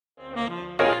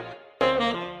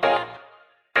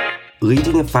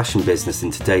Leading a fashion business in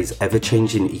today's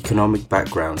ever-changing economic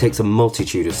background takes a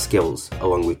multitude of skills,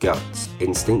 along with guts,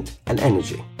 instinct, and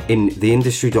energy. In the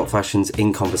Industry.Fashion's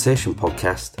In Conversation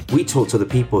podcast, we talk to the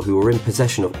people who are in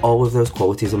possession of all of those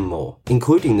qualities and more,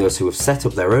 including those who have set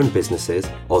up their own businesses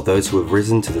or those who have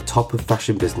risen to the top of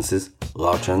fashion businesses,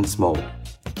 large and small.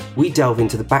 We delve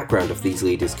into the background of these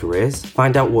leaders' careers,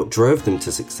 find out what drove them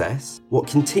to success, what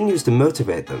continues to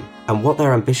motivate them, and what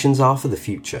their ambitions are for the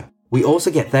future. We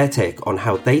also get their take on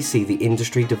how they see the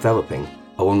industry developing,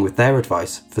 along with their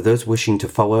advice for those wishing to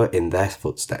follow in their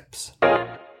footsteps.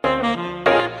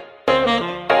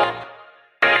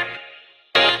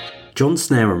 John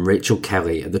Snare and Rachel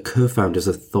Kelly are the co-founders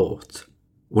of Thought,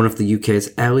 one of the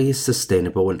UK's earliest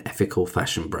sustainable and ethical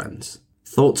fashion brands.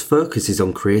 Thought's focus is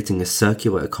on creating a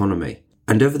circular economy,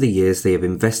 and over the years they have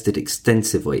invested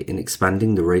extensively in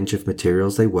expanding the range of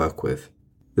materials they work with.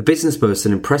 The business boasts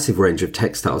an impressive range of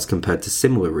textiles compared to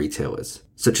similar retailers,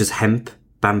 such as hemp,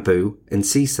 bamboo, and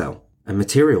seacell, a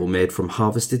material made from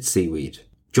harvested seaweed.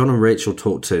 John and Rachel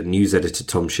talked to news editor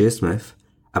Tom Shearsmith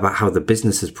about how the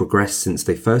business has progressed since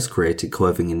they first created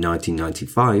clothing in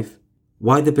 1995,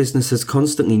 why the business has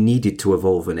constantly needed to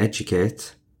evolve and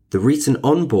educate, the recent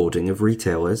onboarding of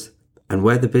retailers, and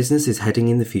where the business is heading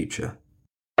in the future.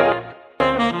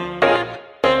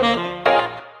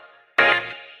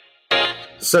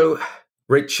 So,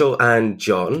 Rachel and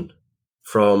John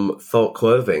from Thought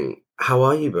Clothing, how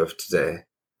are you both today?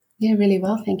 Yeah, really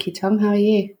well, thank you, Tom. How are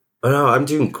you? Oh, no, I'm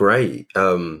doing great.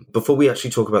 Before we actually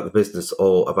talk about the business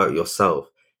or about yourself,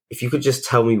 if you could just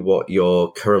tell me what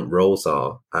your current roles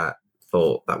are at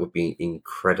Thought, that would be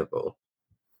incredible.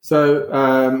 So,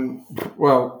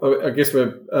 I guess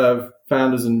we're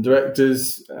founders and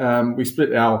directors. We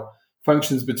split our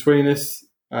functions between us.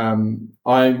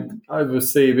 I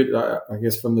oversee a bit, I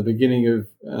guess, from the beginning of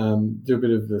do a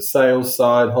bit of the sales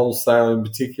side, wholesale in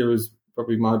particular is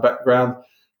probably my background,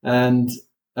 and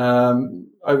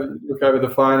I look over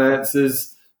the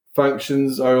finances,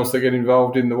 functions. I also get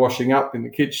involved in the washing up in the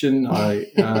kitchen. I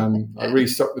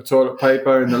restock the toilet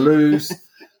paper in the loos.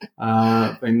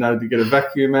 They know to get a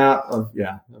vacuum out.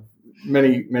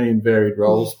 Many and varied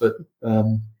roles, but.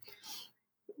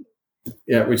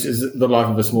 Which is the life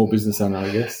of a small business owner, I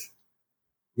guess.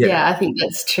 Yeah, I think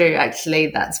that's true. Actually,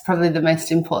 that's probably the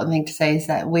most important thing to say is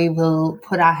that we will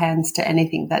put our hands to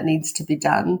anything that needs to be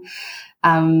done.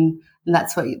 And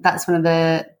that's one of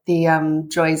the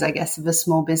joys, I guess, of a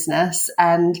small business.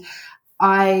 And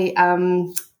I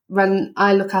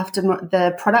look after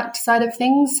the product side of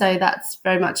things. So that's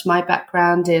very much my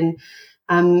background in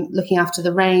looking after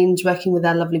the range, working with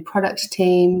our lovely product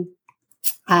team,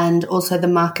 and also the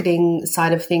marketing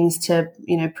side of things to,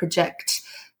 project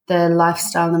the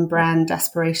lifestyle and brand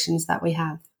aspirations that we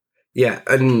have. Yeah,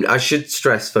 and I should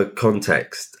stress for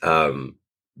context,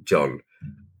 John,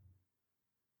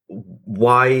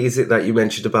 why is it that you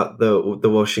mentioned about the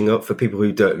washing up? For people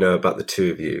who don't know about the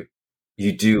two of you,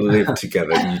 you do live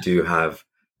together, you do have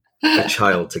a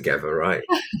child together, right?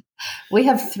 We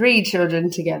have 3 children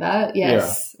together,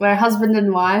 yes. Yeah. We're husband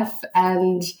and wife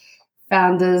and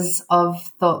founders of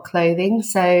Thought Clothing.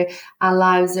 So our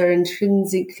lives are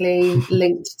intrinsically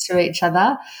linked to each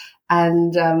other.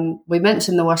 And we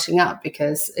mention the washing up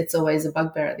because it's always a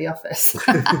bugbear at the office.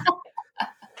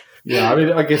 Yeah, I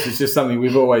mean, I guess it's just something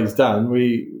we've always done.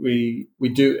 We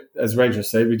do, as Rachel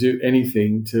said, we do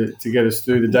anything to get us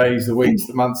through the days, the weeks,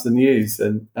 the months and years.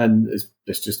 And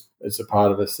it's a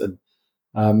part of us. And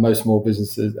most small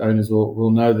business owners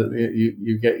will know that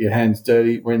you get your hands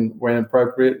dirty when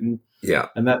appropriate. And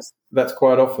that's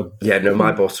quite often. Yeah, no,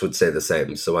 my boss would say the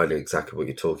same, so I know exactly what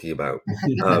you're talking about.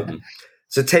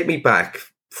 So take me back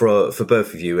for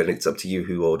both of you, and it's up to you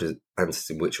who answers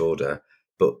in which order.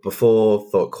 But before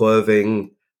Thought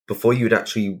Clothing, before you'd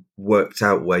actually worked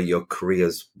out where your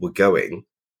careers were going,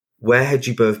 where had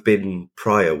you both been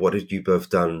prior? What had you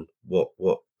both done?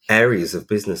 What areas of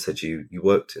business had you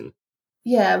worked in?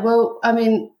 Yeah, well, I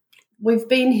mean, we've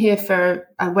been here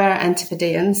we're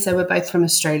Antipodeans, so we're both from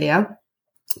Australia,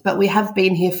 but we have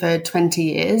been here for 20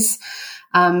 years.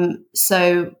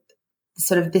 So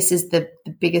sort of this is the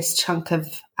biggest chunk of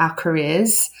our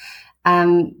careers.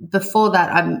 Before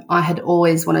that, I had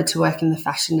always wanted to work in the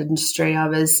fashion industry. I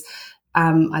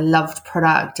loved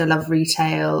product. I love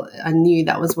retail. I knew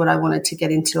that was what I wanted to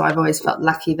get into. I've always felt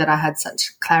lucky that I had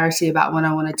such clarity about what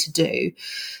I wanted to do.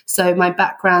 So my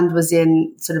background was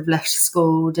in sort of left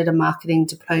school, did a marketing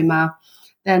diploma,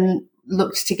 then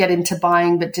looked to get into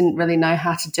buying but didn't really know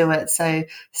how to do it. So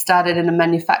started in a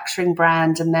manufacturing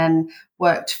brand and then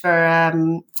worked for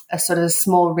a sort of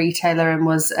small retailer and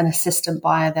was an assistant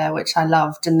buyer there, which I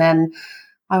loved. And then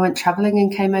I went traveling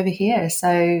and came over here.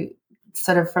 So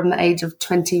sort of from the age of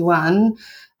 21,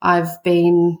 I've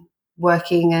been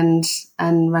working and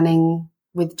running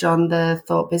with John the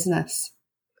Thought business.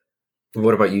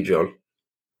 What about you, John?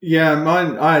 Yeah,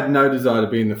 mine. I had no desire to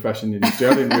be in the fashion industry.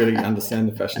 I didn't really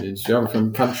understand the fashion industry. I'm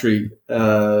from country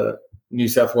New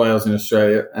South Wales in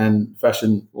Australia, and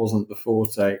fashion wasn't the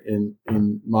forte in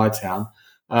my town.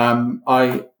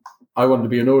 I wanted to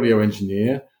be an audio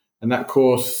engineer, and that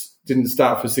course didn't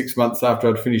start for 6 months after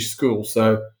I'd finished school.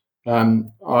 So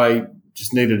I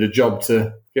just needed a job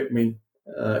to get me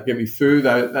through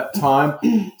that time.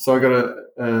 So I got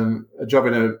a job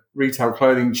in a retail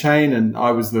clothing chain, and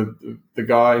I was the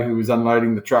guy who was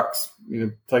unloading the trucks,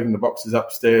 taking the boxes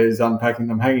upstairs, unpacking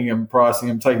them, hanging them, pricing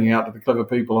them, taking out to the clever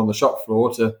people on the shop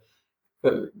floor to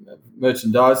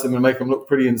merchandise them and make them look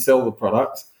pretty and sell the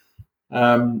product.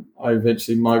 I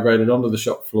eventually migrated onto the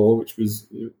shop floor, which was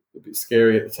a bit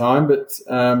scary at the time, but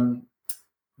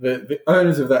the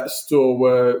owners of that store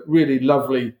were really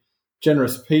lovely,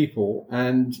 generous people,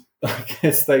 and I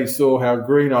guess they saw how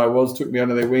green I was, took me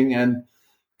under their wing, and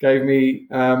gave me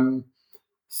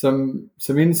some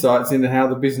insights into how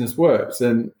the business works,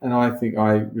 and I think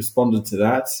I responded to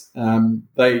that.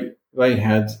 They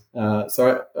had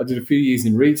so I did a few years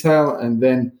in retail, and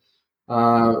then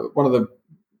one of the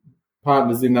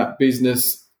partners in that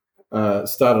business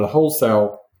started a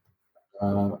wholesale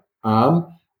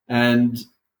arm, and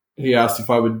he asked if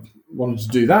I wanted to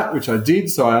do that, which I did.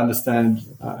 So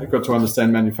I got to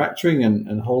understand manufacturing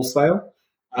and wholesale,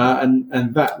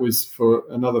 and that was for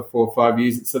another 4 or 5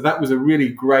 years. So that was a really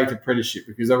great apprenticeship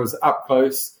because I was up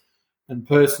close and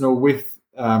personal with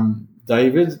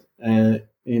David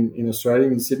in Australia,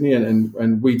 in Sydney,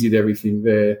 and we did everything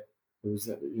there. It was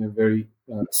a very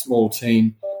small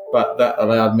team, but that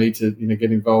allowed me to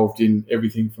get involved in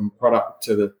everything from product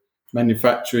to the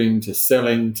manufacturing to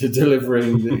selling to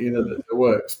delivering the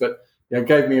works. But it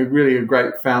gave me a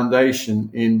great foundation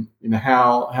in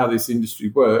how this industry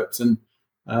works, and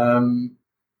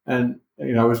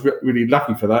I was really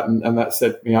lucky for that, and that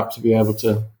set me up to be able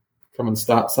to come and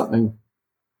start something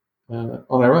on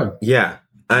our own. Yeah.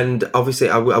 And obviously,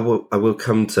 I will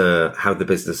come to how the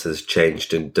business has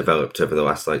changed and developed over the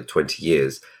last 20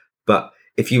 years. But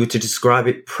if you were to describe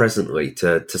it presently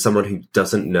to someone who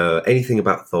doesn't know anything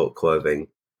about Thought Clothing,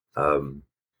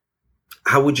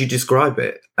 how would you describe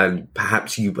it? And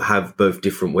perhaps you have both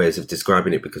different ways of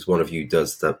describing it because one of you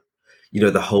does the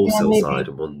wholesale side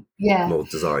and one more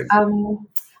design.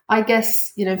 I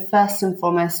guess first and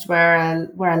foremost, we're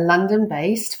a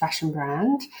London-based fashion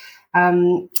brand.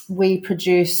 We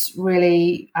produce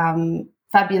really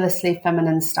fabulously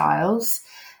feminine styles,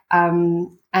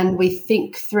 and we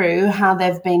think through how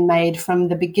they've been made from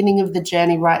the beginning of the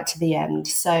journey right to the end.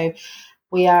 So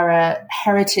we are a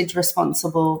heritage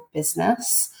responsible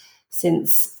business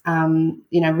since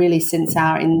since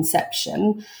our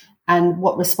inception. And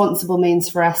what responsible means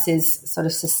for us is sort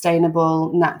of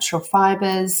sustainable natural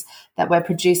fibers, that we're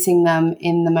producing them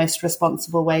in the most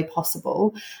responsible way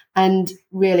possible. And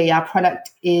really, our product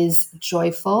is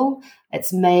joyful.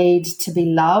 It's made to be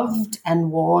loved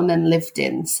and worn and lived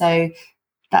in. So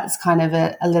that's kind of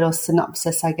a little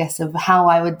synopsis, I guess, of how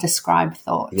I would describe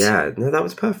Thought. Yeah, no, that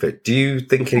was perfect. Do you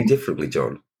think any differently,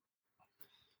 John?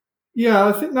 Yeah,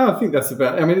 I think that's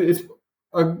about. I mean, it's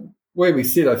where we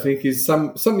sit. I think is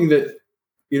something that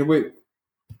we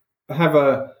have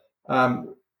a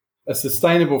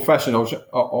sustainable fashion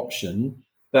option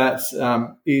that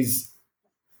is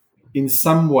in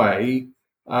some way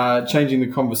changing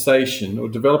the conversation or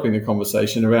developing the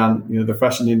conversation around the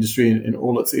fashion industry and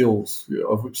all its ills,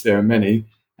 of which there are many.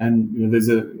 And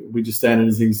we just stand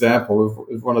as an example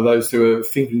of one of those who are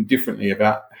thinking differently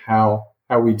about how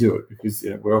we do it, because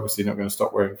we're obviously not going to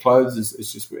stop wearing clothes.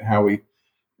 It's just how we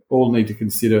all need to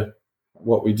consider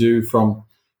what we do, from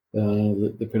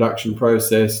the production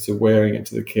process to wearing it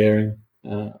to the caring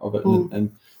of it.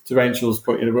 And to Rachel's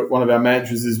point, one of our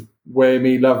mantras is "Wear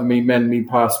me, love me, mend me,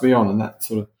 pass me on," and that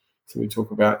sort of. So we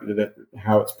talk about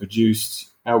how it's produced,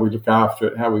 how we look after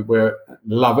it, how we wear it,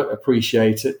 love it,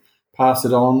 appreciate it, pass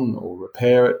it on or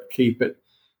repair it, keep it,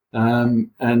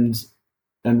 and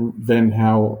then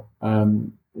how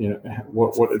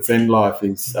what its end life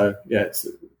is. So it's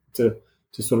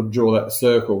to sort of draw that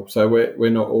circle. So we're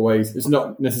not always. It's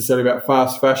not necessarily about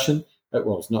fast fashion.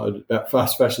 Well, it's not about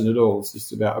fast fashion at all. It's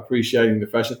just about appreciating the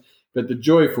fashion. But the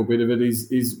joyful bit of it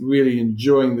is really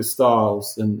enjoying the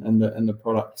styles and the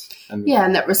product. And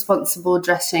that responsible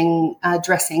dressing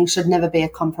should never be a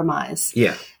compromise.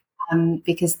 Yeah.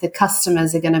 because the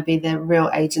customers are going to be the real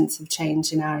agents of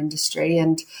change in our industry.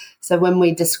 And so when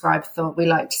we describe Thought, we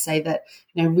like to say that,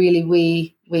 really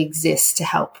we exist to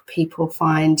help people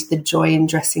find the joy in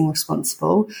dressing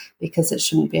responsible, because it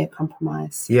shouldn't be a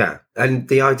compromise. Yeah. And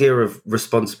the idea of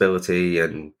responsibility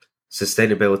and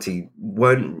sustainability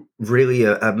weren't really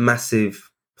a massive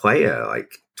player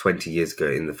like 20 years ago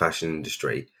in the fashion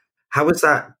industry. How has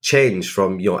that changed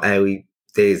from your early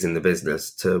days in the business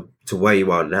to where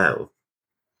you are now?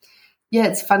 Yeah,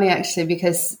 it's funny actually,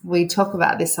 because we talk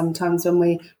about this sometimes when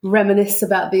we reminisce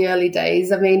about the early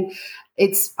days.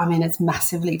 It's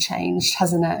massively changed,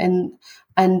 hasn't it?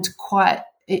 And quite,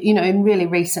 in really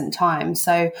recent times.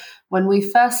 So when we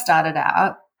first started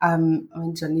out,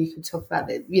 John, you could talk about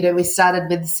it. We started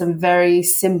with some very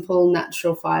simple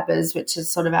natural fibers, which is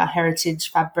sort of our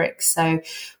heritage fabric. So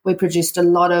we produced a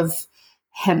lot of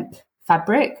hemp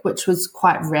fabric, which was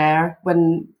quite rare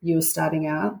when you were starting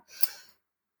out.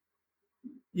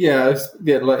 Yeah,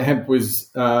 like hemp was,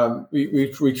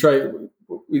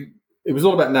 it was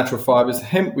all about natural fibers.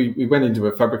 Hemp, we went into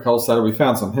a fabric wholesaler, we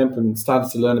found some hemp and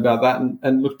started to learn about that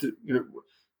and looked at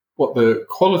what the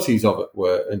qualities of it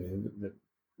were. And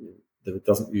that it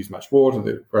doesn't use much water,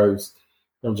 that it grows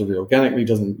relatively organically,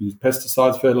 doesn't use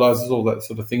pesticides, fertilizers, all that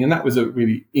sort of thing. And that was a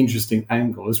really interesting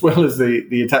angle, as well as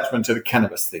the attachment to the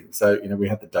cannabis thing. So, we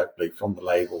had the dope leaf on the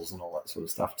labels and all that sort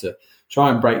of stuff to try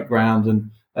and break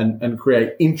ground and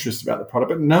create interest about the product.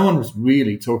 But no one was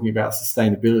really talking about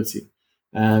sustainability.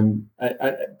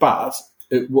 But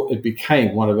it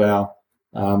became one of our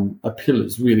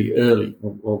pillars really early,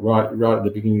 or right at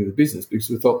the beginning of the business, because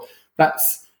we thought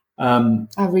that's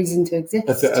our reason to exist.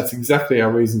 That's exactly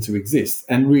our reason to exist.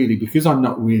 And really, because I'm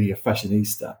not really a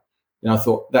fashionista, I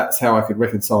thought that's how I could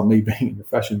reconcile me being in the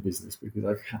fashion business,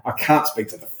 because I can't speak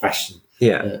to the fashion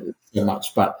so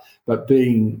much, but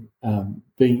being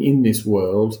in this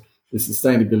world, the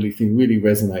sustainability thing really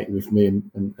resonated with me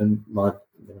and my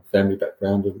family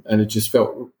background, and it just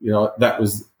felt that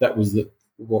was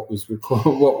what was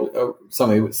required,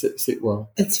 something that would sit well.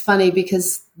 It's funny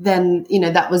because then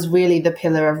that was really the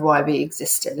pillar of why we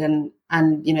existed, and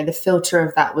the filter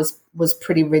of that was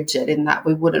pretty rigid, in that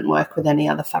we wouldn't work with any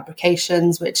other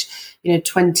fabrications, which 15,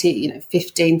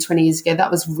 20 years ago,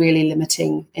 that was really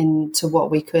limiting into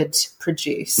what we could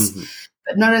produce. Mm-hmm.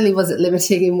 But not only was it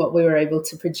limiting in what we were able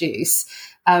to produce,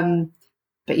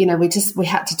 but we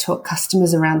had to talk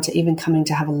customers around to even coming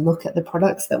to have a look at the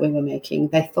products that we were making.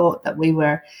 They thought that we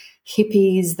were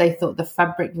hippies. They thought the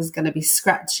fabric was going to be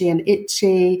scratchy and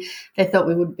itchy. They thought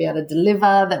we wouldn't be able to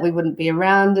deliver, that we wouldn't be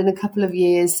around in a couple of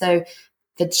years. So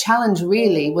the challenge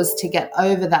really was to get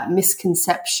over that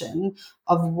misconception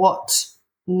of what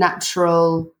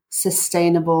natural,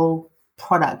 sustainable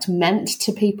product meant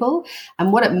to people.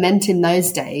 And what it meant in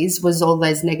those days was all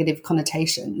those negative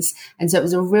connotations. And so it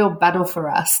was a real battle for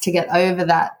us to get over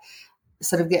that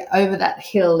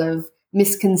hill of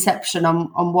misconception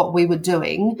on what we were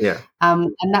doing. Yeah.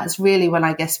 And that's really when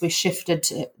I guess we shifted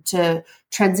to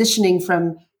transitioning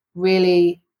from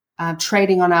really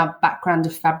trading on our background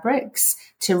of fabrics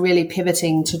to really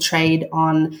pivoting to trade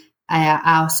on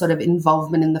our sort of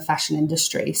involvement in the fashion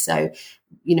industry. So,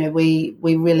 we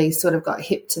really sort of got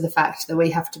hip to the fact that we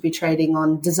have to be trading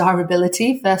on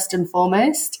desirability first and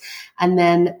foremost. And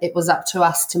then it was up to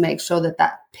us to make sure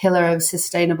that pillar of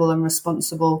sustainable and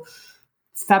responsible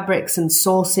fabrics and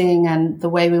sourcing and the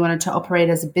way we wanted to operate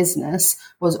as a business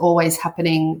was always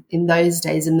happening in those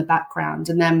days in the background.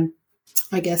 And then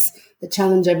I guess the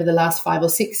challenge over the last 5 or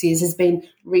 6 years has been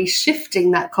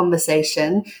reshifting that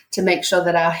conversation to make sure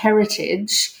that our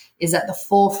heritage is at the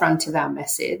forefront of our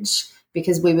message,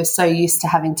 because we were so used to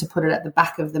having to put it at the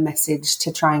back of the message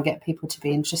to try and get people to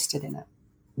be interested in it.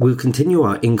 We'll continue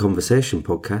our In Conversation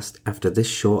podcast after this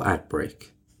short ad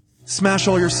break. Smash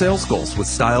all your sales goals with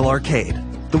Style Arcade,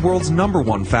 the world's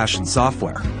 #1 fashion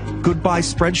software. Goodbye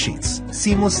spreadsheets.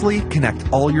 Seamlessly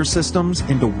connect all your systems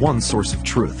into one source of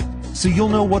truth, so you'll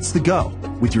know what's the go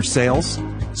with your sales,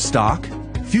 stock,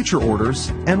 future orders,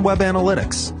 and web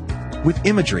analytics. With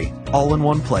imagery all in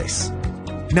one place.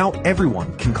 Now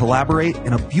everyone can collaborate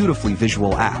in a beautifully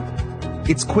visual app.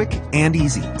 It's quick and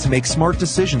easy to make smart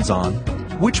decisions on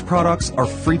which products are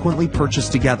frequently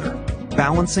purchased together,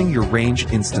 balancing your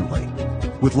range instantly.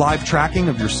 With live tracking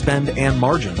of your spend and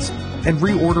margins, and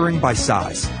reordering by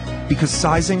size, because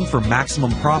sizing for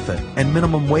maximum profit and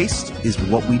minimum waste is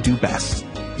what we do best.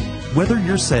 Whether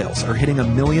your sales are hitting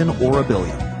 1 million or 1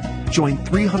 billion, join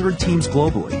 300 teams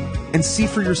globally and see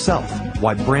for yourself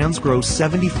why brands grow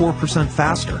 74%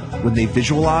 faster when they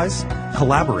visualize,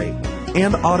 collaborate,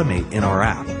 and automate in our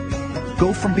app.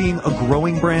 Go from being a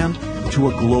growing brand to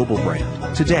a global brand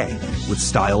Today with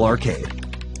Style Arcade.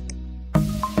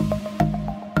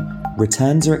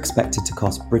 Returns are expected to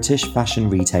cost British fashion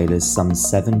retailers some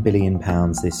 £7 billion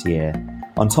this year.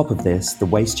 On top of this, the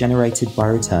waste generated by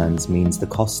returns means the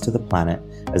cost to the planet,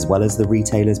 as well as the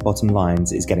retailers' bottom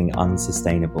lines, is getting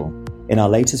unsustainable. In our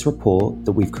latest report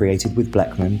that we've created with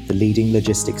Bleckmann, the leading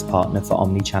logistics partner for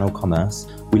omni-channel commerce,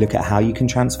 we look at how you can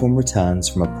transform returns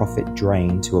from a profit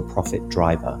drain to a profit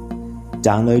driver.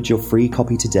 Download your free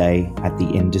copy today at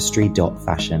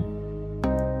theindustry.fashion.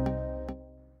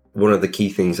 One of the key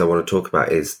things I want to talk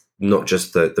about is not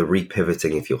just the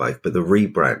repivoting, if you like, but the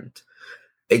rebrand.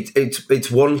 It's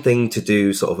one thing to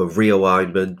do sort of a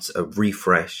realignment, a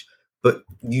refresh, but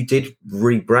you did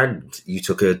rebrand. You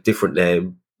took a different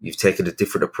name, you've taken a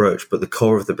different approach, but the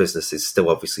core of the business is still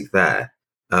obviously there.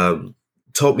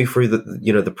 Talk me through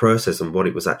the process and what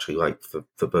it was actually like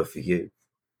for both of you.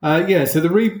 So the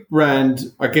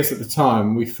rebrand, I guess at the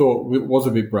time we thought it was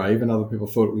a bit brave, and other people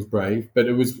thought it was brave, but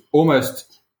it was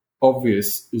almost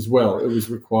obvious as well. It was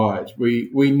required. We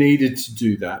needed to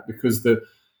do that because the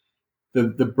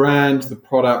brand, the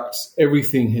product,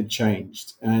 everything had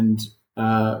changed, and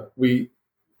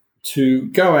to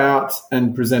go out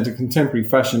and present a contemporary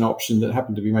fashion option that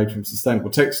happened to be made from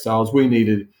sustainable textiles, we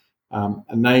needed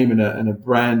a name and a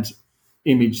brand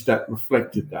image that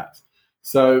reflected that.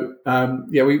 So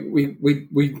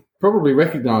we probably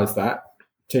recognised that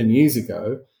 10 years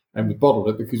ago, and we bottled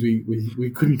it because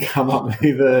we couldn't come up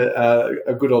with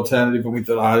a good alternative, and we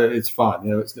thought, it's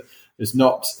fine. It's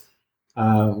not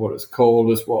what it's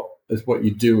called, it's what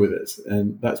you do with it,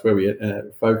 and that's where we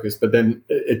focused. But then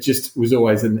it just was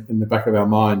always in the back of our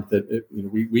mind that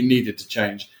we needed to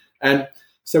change, and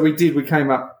so we did. We came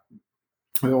up,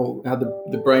 we all had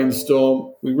the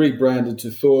brainstorm. We rebranded to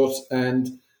Thought,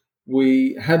 and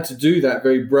we had to do that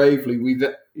very bravely.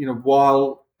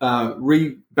 While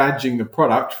rebadging the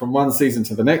product from one season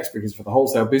to the next, because for the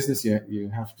wholesale business you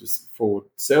have to forward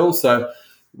sell. So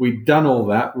we'd done all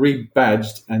that,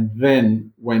 rebadged, and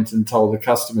then went and told the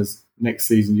customers next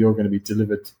season you're going to be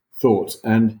delivered Thought.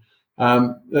 And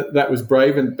that was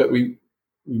brave, but we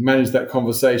managed that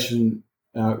conversation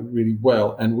really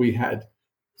well, and we had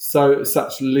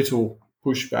such little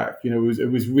pushback.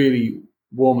 It was really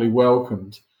warmly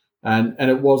welcomed, and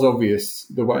it was obvious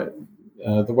the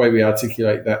way we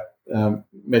articulate that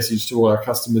message to all our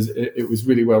customers. It was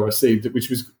really well received,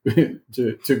 which was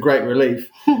to great relief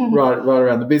right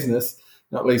around the business,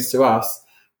 not least to us,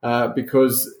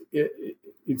 because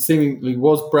it seemingly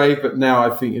was brave, but now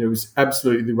I think it was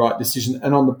absolutely the right decision.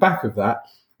 And on the back of that,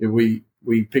 we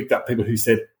picked up people who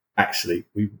said, actually,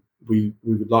 we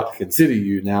would like to consider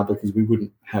you now because we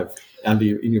wouldn't have in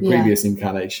your previous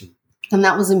incarnation. And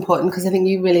that was important because I think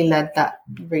you really led that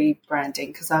rebranding,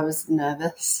 because I was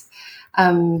nervous.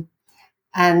 And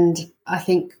I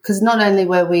think because not only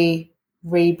were we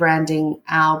rebranding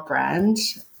our brand,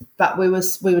 but we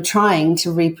were trying to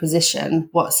reposition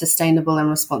what sustainable and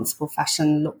responsible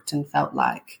fashion looked and felt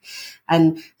like.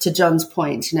 And to John's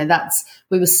point,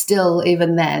 we were still,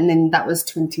 even then, and that was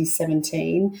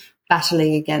 2017,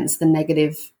 battling against the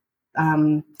negative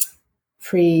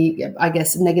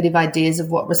negative ideas of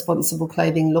what responsible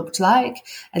clothing looked like.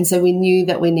 And so we knew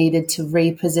that we needed to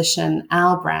reposition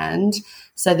our brand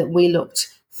so that we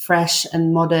looked fresh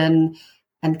and modern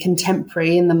and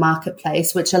contemporary in the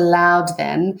marketplace, which allowed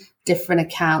then different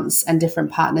accounts and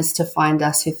different partners to find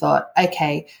us who thought,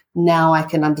 okay, now I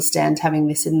can understand having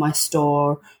this in my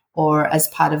store or as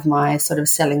part of my sort of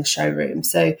selling showroom.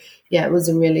 So yeah, it was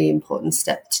a really important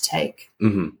step to take.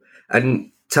 Mm-hmm.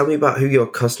 And tell me about who your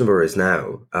customer is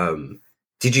now.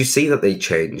 Did you see that they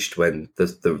changed when the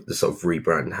sort of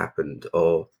rebrand happened,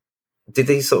 or did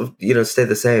they sort of, stay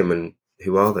the same, and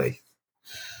who are they?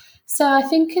 So I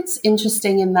think it's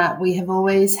interesting in that we have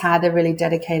always had a really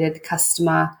dedicated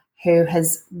customer who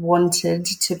has wanted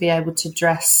to be able to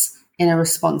dress in a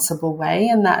responsible way,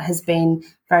 and that has been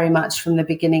very much from the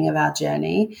beginning of our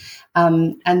journey.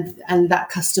 And that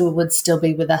customer would still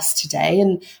be with us today,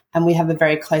 and we have a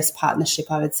very close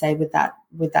partnership, I would say, with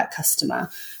that customer.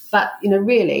 But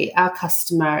really, our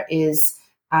customer is,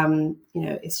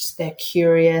 it's just they're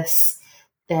curious,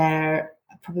 they're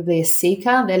probably a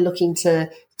seeker, they're looking to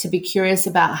be curious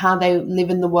about how they live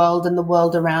in the world and the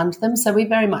world around them. So we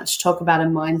very much talk about a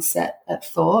mindset at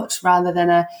Thought rather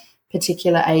than a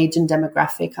particular age and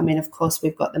demographic. I mean, of course,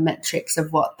 we've got the metrics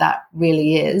of what that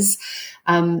really is.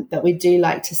 But we do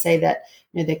like to say that,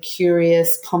 they're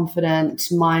curious,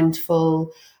 confident,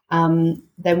 mindful.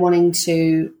 They're wanting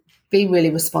to be really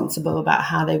responsible about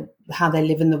how they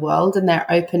live in the world, and they're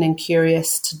open and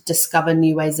curious to discover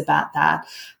new ways about that.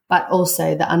 But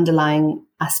also the underlying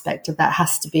aspect of that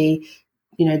has to be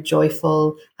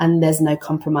joyful, and there's no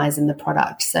compromise in the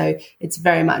product. So it's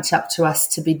very much up to us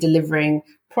to be delivering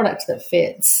product that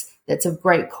fits, that's of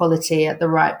great quality at the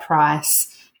right price,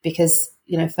 because,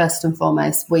 first and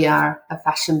foremost, we are a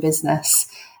fashion business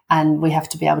and we have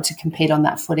to be able to compete on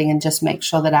that footing and just make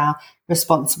sure that our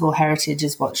responsible heritage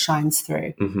is what shines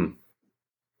through. Mm-hmm.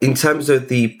 In terms of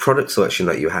the product selection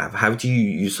that you have, how do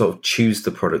you sort of choose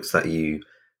the products that you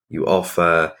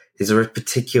offer? Is there a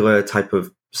particular type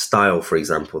of style, for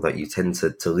example, that you tend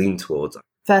to lean towards?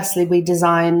 Firstly, we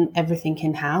design everything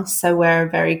in-house. So we're a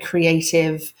very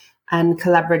creative and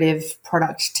collaborative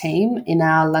product team in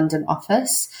our London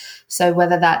office. So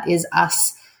whether that is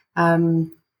us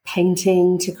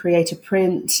painting to create a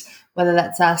print, whether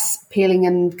that's us peeling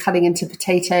and cutting into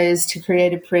potatoes to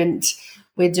create a print,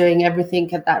 we're doing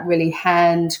everything at that really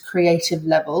hand creative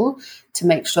level to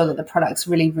make sure that the product's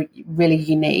really, really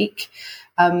unique.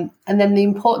 And then the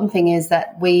important thing is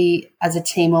that we as a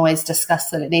team always discuss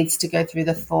that it needs to go through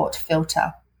the thought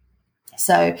filter.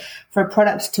 So for a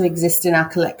product to exist in our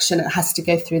collection, it has to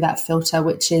go through that filter,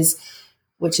 which is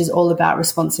all about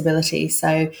responsibility.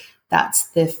 So that's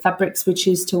the fabrics we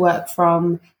choose to work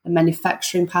from, the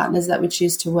manufacturing partners that we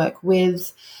choose to work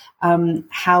with,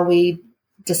 how we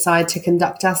decide to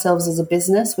conduct ourselves as a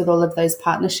business with all of those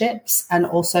partnerships, and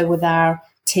also with our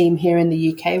team here in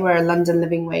the UK. We're a London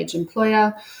living wage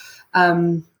employer.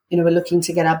 We're looking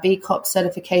to get our B Corp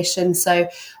certification. So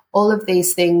all of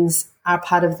these things are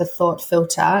part of the thought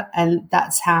filter, and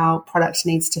that's how product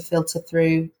needs to filter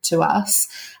through to us.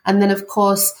 And then, of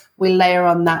course, we layer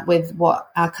on that with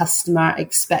what our customer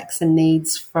expects and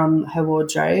needs from her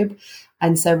wardrobe.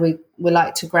 And so we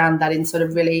like to ground that in sort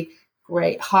of really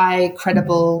great, high,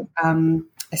 credible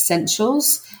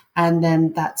essentials, and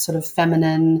then that sort of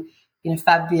feminine,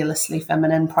 fabulously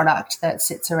feminine product that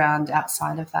sits around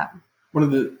outside of that. One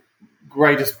of the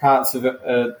greatest parts of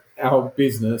our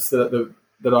business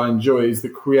that I enjoy is the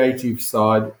creative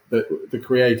side, the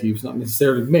creatives, not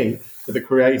necessarily me, but the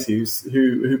creatives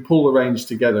who pull the range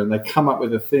together and they come up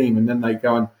with a theme, and then they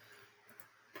go and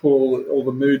pull all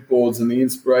the mood boards and the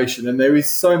inspiration. And there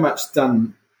is so much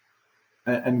done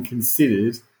and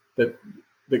considered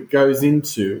that goes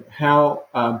into how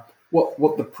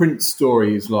what the print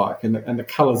story is like, and the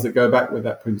colours that go back with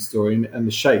that print story, and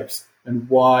the shapes, and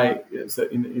why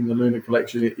in the Lunar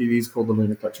Collection it is called the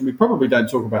Lunar Collection. We probably don't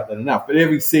talk about that enough, but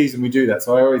every season we do that.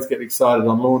 So I always get excited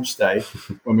on launch day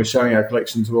when we're showing our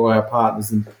collection to all our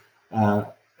partners, and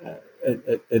at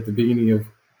the beginning of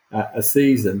a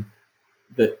season,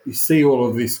 that you see all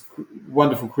of this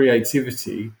wonderful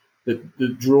creativity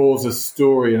that draws a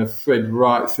story and a thread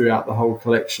right throughout the whole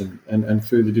collection and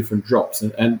through the different drops.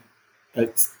 And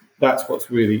that's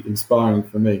what's really inspiring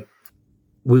for me.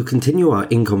 We'll continue our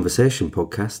In Conversation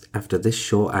podcast after this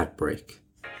short ad break.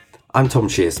 I'm Tom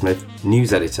Shearsmith,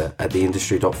 news editor at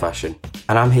theindustry.fashion,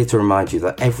 and I'm here to remind you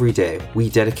that every day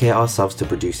we dedicate ourselves to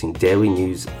producing daily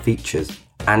news, features,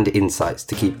 and insights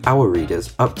to keep our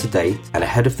readers up to date and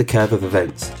ahead of the curve of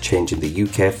events changing the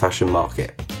UK fashion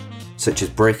market, such as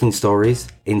breaking stories,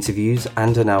 interviews,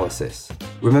 and analysis.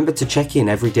 Remember to check in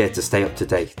every day to stay up to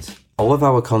date. All of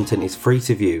our content is free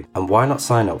to view, and why not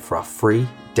sign up for our free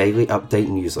daily update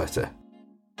newsletter?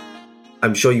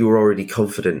 I'm sure you were already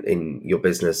confident in your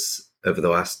business over the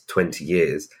last 20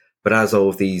 years, but as all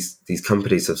of these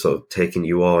companies have sort of taken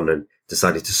you on and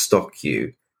decided to stock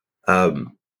you,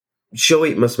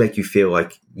 surely it must make you feel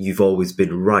like you've always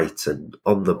been right and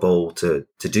on the ball to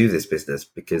do this business,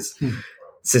 because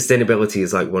sustainability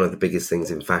is like one of the biggest things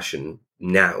in fashion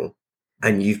now,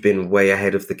 and you've been way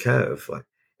ahead of the curve. Like,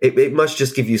 it must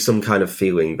just give you some kind of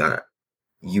feeling that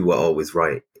you were always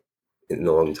right in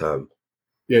the long term.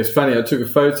 Yeah, it's funny. I took a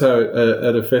photo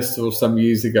at a festival some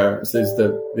years ago. It says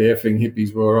the effing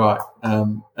hippies were all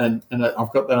right, and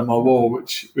I've got that on my wall,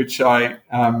 which I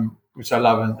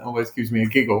love and always gives me a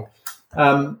giggle.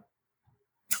 Look,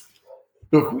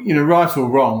 right or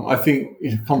wrong, I think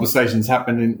conversations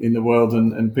happen in the world,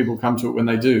 and people come to it when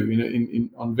they do,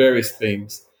 on various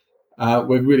themes.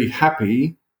 We're really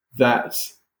happy that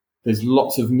there's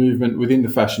lots of movement within the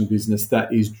fashion business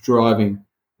that is driving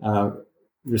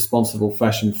responsible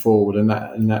fashion forward, and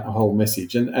that whole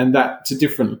message, and that to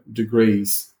different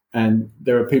degrees. And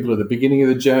there are people at the beginning of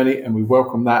the journey, and we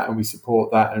welcome that and we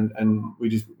support that, and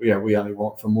we only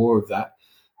want for more of that.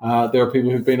 There are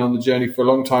people who've been on the journey for a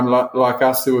long time, like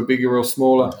us, who are bigger or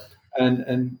smaller,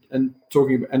 and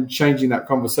talking and changing that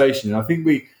conversation. And I think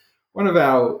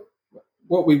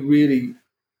what we really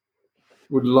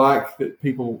would like that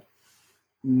people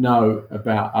know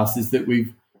about us is that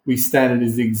we stand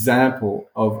as an example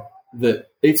of that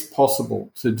it's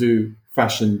possible to do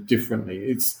fashion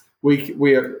differently.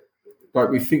 we are like,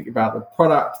 we think about the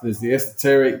product. There's the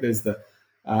esoteric. There's the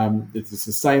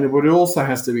sustainable. It also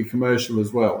has to be commercial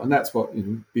as well, and that's what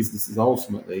businesses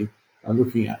ultimately are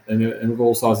looking at, and of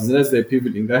all sizes. And as they're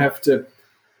pivoting, they have to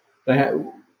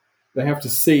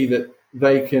see that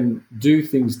they can do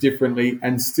things differently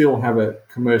and still have a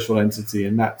commercial entity.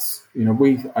 And that's,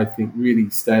 I think, really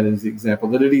stand as an example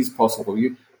that it is possible.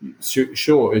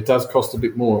 Sure, it does cost a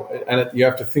bit more, and you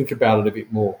have to think about it a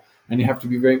bit more, and you have to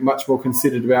be very much more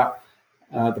considered about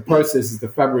the processes, the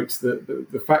fabrics,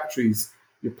 the factories,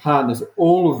 your partners,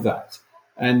 all of that.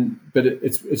 But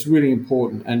it's really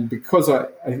important, and because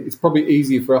it's probably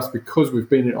easier for us because we've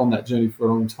been on that journey for a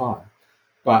long time.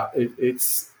 But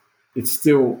it's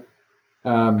still, it's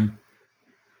one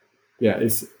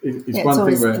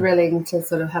always thing. Thrilling to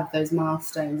sort of have those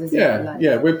milestones, isn't it?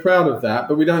 Yeah, we're proud of that,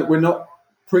 but we're not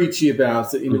preachy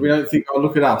about it. We don't think, oh,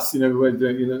 look at us. We're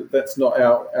doing. That's not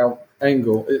our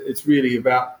angle. It's really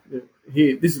about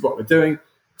here. This is what we're doing.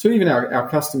 To even our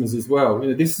customers as well.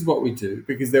 This is what we do,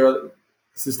 because there are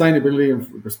sustainability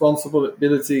and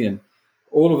responsibility and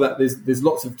all of that. There's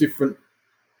lots of different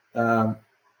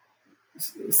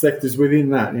sectors within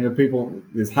that. People,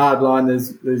 there's hard line,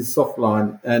 there's soft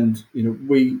line, and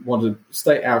we want to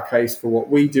state our case for what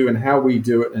we do and how we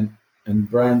do it, and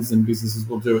brands and businesses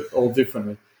will do it all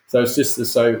differently. So it's just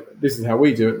so this is how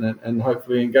we do it, and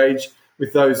hopefully engage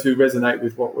with those who resonate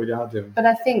with what we are doing. But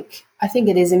I think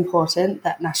it is important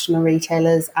that national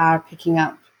retailers are picking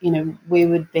up. We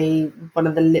would be one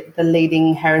of the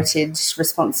leading heritage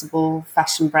responsible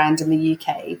fashion brand in the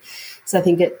UK. So I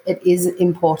think it is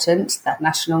important that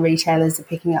national retailers are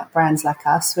picking up brands like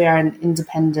us. We are an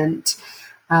independent,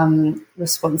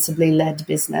 responsibly led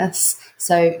business.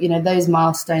 So, those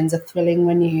milestones are thrilling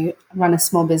when you run a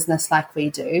small business like we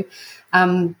do.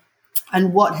 And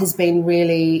what has been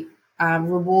really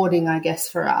rewarding, I guess,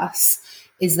 for us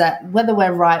is that whether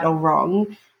we're right or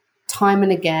wrong, time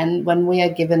and again, when we are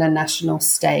given a national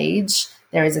stage,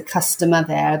 there is a customer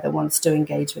there that wants to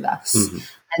engage with us. Mm-hmm.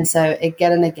 And so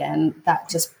again and again, that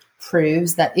just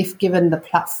proves that if given the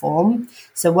platform,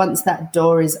 so once that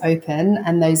door is open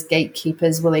and those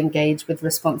gatekeepers will engage with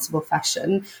responsible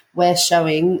fashion, we're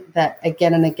showing that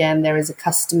again and again, there is a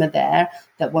customer there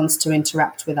that wants to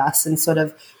interact with us, and sort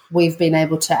of we've been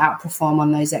able to outperform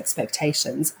on those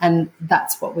expectations. And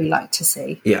that's what we like to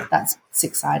see. Yeah. That's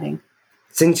exciting.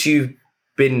 Since you've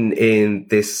been in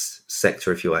this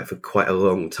sector, if you like, for quite a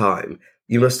long time,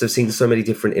 you must have seen so many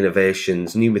different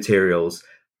innovations, new materials,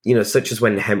 such as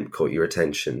when hemp caught your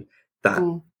attention,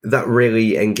 that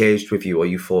really engaged with you, or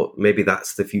you thought maybe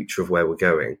that's the future of where we're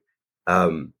going.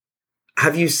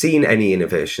 Have you seen any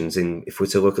innovations if we're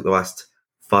to look at the last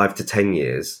 5 to 10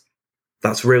 years,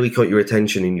 that's really caught your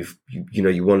attention and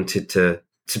you wanted to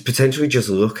potentially just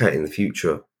look at in the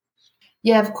future?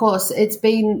 Yeah, of course. It's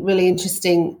been really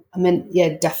interesting. I mean, yeah,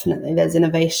 definitely. There's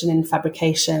innovation in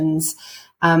fabrications,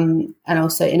 and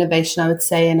also innovation, I would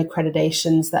say, in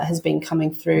accreditations that has been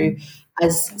coming through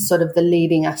as sort of the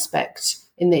leading aspect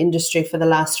in the industry for the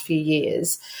last few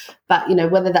years. But,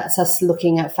 whether that's us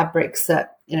looking at fabrics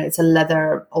that, it's a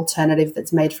leather alternative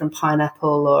that's made from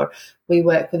pineapple, or we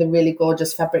work with a really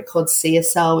gorgeous fabric called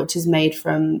CSL, which is made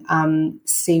from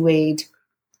seaweed.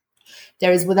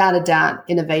 There is without a doubt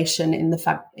innovation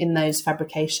in those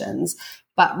fabrications.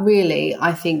 But really,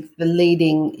 I think the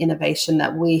leading innovation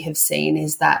that we have seen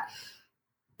is that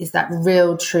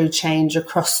real true change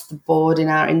across the board in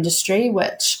our industry,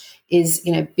 which is,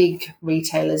 big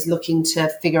retailers looking to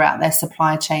figure out their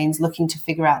supply chains, looking to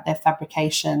figure out their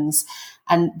fabrications.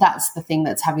 And that's the thing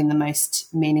that's having the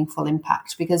most meaningful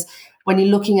impact, because when you're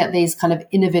looking at these kind of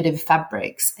innovative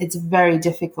fabrics, it's very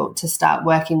difficult to start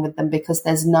working with them because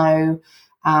there's no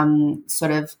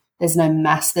there's no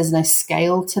mass, there's no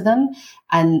scale to them.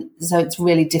 And so it's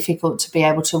really difficult to be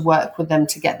able to work with them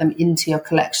to get them into your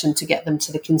collection, to get them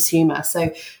to the consumer.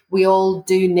 So we all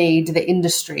do need the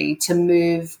industry to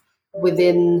move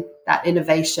within that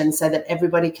innovation so that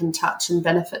everybody can touch and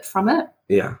benefit from it.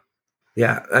 Yeah.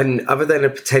 Yeah. And other than a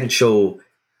potential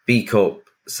B Corp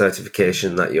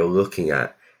certification that you're looking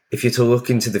at, if you're to look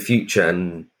into the future,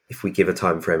 and if we give a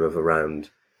time frame of around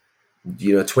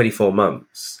 24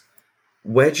 months,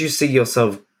 where do you see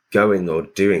yourself going or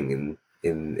doing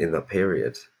in that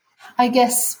period? I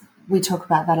guess we talk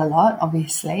about that a lot,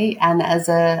 obviously, and as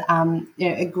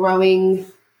a growing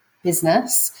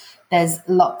business, there's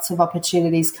lots of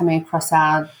opportunities coming across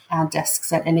our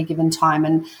desks at any given time,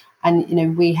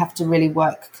 and we have to really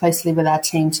work closely with our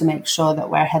team to make sure that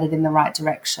we're headed in the right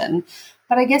direction.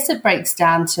 But I guess it breaks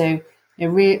down to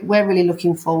we're really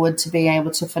looking forward to being able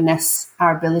to finesse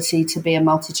our ability to be a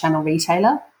multi-channel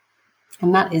retailer.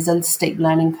 And that is a steep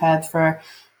learning curve for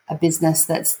a business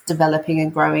that's developing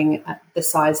and growing at the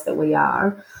size that we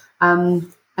are.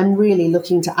 And really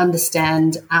looking to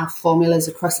understand our formulas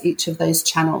across each of those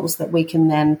channels that we can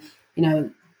then,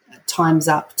 times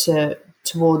up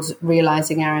towards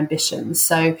realizing our ambitions.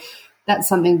 So that's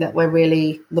something that we're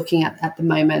really looking at the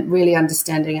moment, really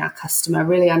understanding our customer,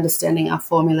 really understanding our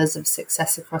formulas of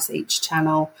success across each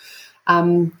channel,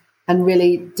 and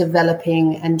really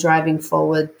developing and driving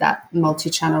forward that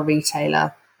multi-channel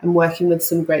retailer and working with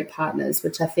some great partners,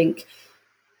 which I think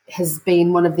has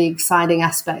been one of the exciting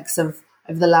aspects of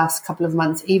the last couple of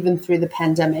months. Even through the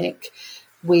pandemic,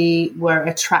 we were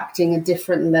attracting a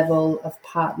different level of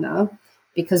partner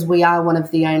because we are one of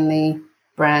the only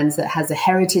brands that has a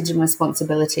heritage and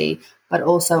responsibility, but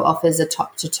also offers a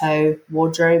top-to-toe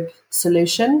wardrobe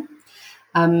solution.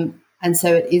 And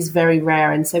so it is very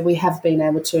rare. And so we have been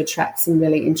able to attract some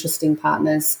really interesting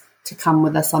partners to come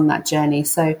with us on that journey.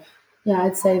 So, yeah,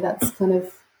 I'd say that's kind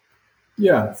of,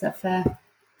 is that fair?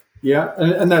 Yeah,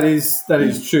 and that is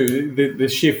true. The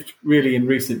shift really in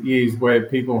recent years where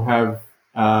people have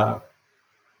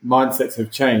mindsets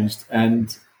have changed,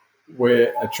 and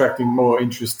we're attracting more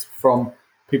interest from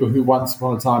people who once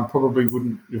upon a time probably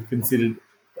wouldn't have considered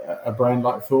a brand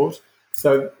like Thought.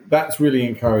 So that's really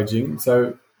encouraging.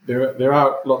 So there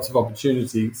are lots of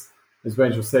opportunities, as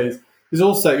Rachel says. There's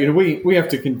also, we have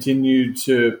to continue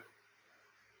to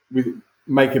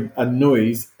make a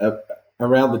noise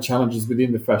around the challenges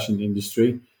within the fashion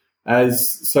industry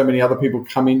as so many other people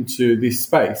come into this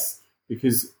space,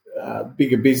 because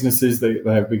bigger businesses, they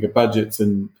have bigger budgets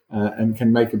and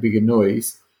can make a bigger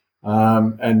noise.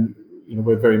 And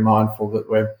we're very mindful that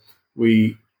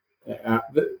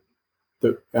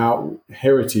that our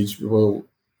heritage will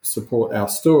support our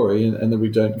story, and that we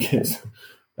don't get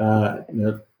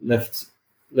left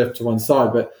to one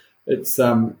side. But it's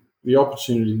the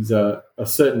opportunities are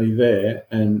certainly there,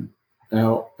 and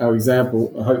our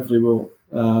example hopefully will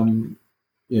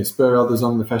spur others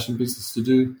on in the fashion business to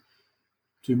do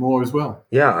more as well.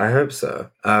 Yeah, I hope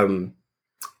so.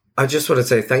 I just want to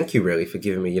say thank you really for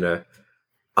giving me,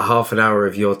 a half an hour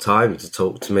of your time to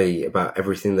talk to me about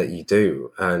everything that you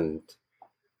do. And,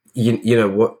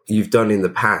 what you've done in the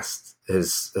past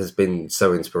has been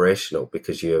so inspirational,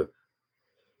 because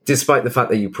despite the fact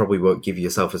that you probably won't give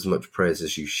yourself as much praise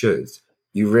as you should,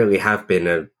 you really have been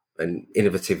an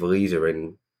innovative leader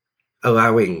in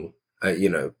allowing,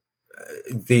 the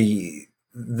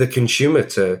consumer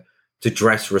to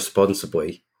dress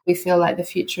responsibly. We feel like the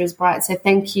future is bright. So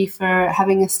thank you for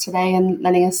having us today and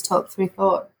letting us talk through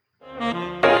Thought.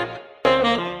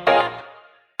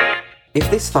 If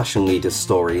this fashion leader's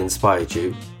story inspired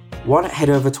you, why not head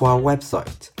over to our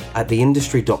website at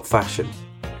theindustry.fashion,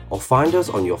 or find us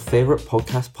on your favourite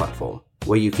podcast platform,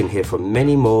 where you can hear from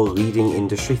many more leading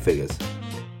industry figures.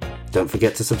 Don't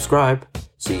forget to subscribe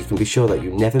so you can be sure that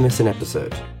you never miss an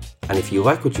episode. And if you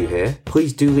like what you hear,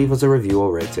 please do leave us a review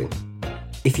or rating.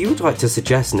 If you would like to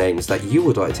suggest names that you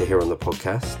would like to hear on the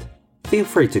podcast, feel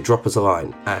free to drop us a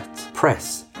line at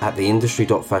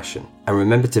press@theindustry.fashion, and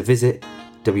remember to visit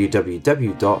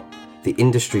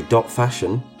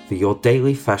www.theindustry.fashion for your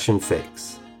daily fashion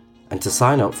fix, and to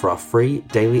sign up for our free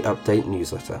daily update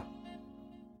newsletter.